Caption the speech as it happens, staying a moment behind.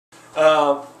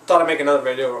Thought I'd make another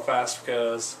video real fast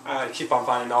because I keep on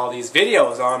finding all these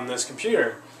videos on this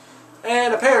computer.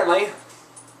 And apparently,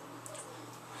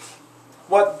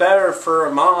 what better for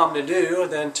a mom to do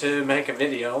than to make a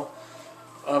video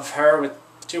of her with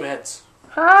two heads.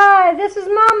 Hi, this is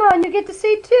Mama, and you get to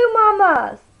see two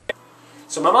mamas.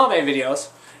 So my mom made videos,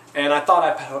 and I thought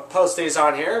I'd post these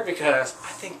on here because I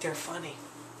think they're funny.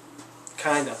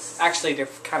 Kind of. Actually, they're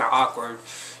kind of awkward.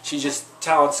 She's just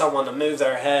telling someone to move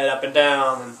their head up and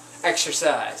down and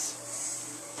exercise.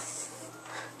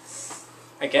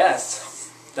 I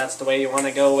guess that's the way you want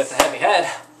to go with a heavy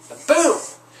head. But boom!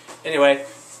 Anyway,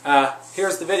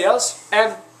 here's the videos,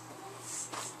 and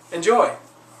enjoy.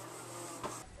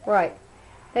 Right.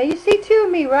 Now you see two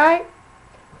of me, right?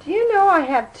 Do you know I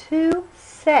have two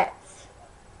sets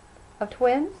of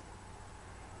twins?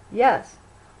 Yes.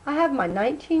 I have my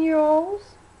 19-year-olds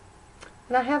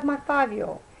and I have my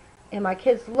 5-year-old. And my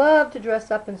kids love to dress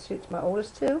up in suits. My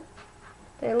oldest two,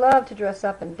 they love to dress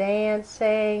up and dance,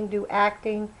 sing, do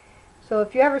acting. So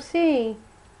if you ever see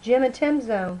Jim and Tim's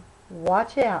Zone,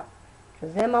 watch out,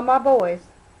 because them are my boys.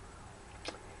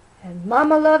 And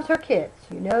Mama loves her kids,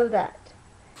 you know that.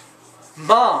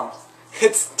 Mom,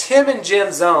 it's Tim and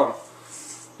Jim's Zone.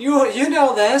 You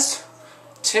know this.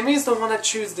 Timmy's the one that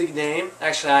chose the name.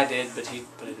 Actually, I did, but he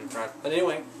put it in front. But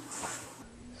anyway.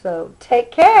 So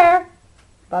take care.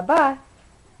 Bye-bye.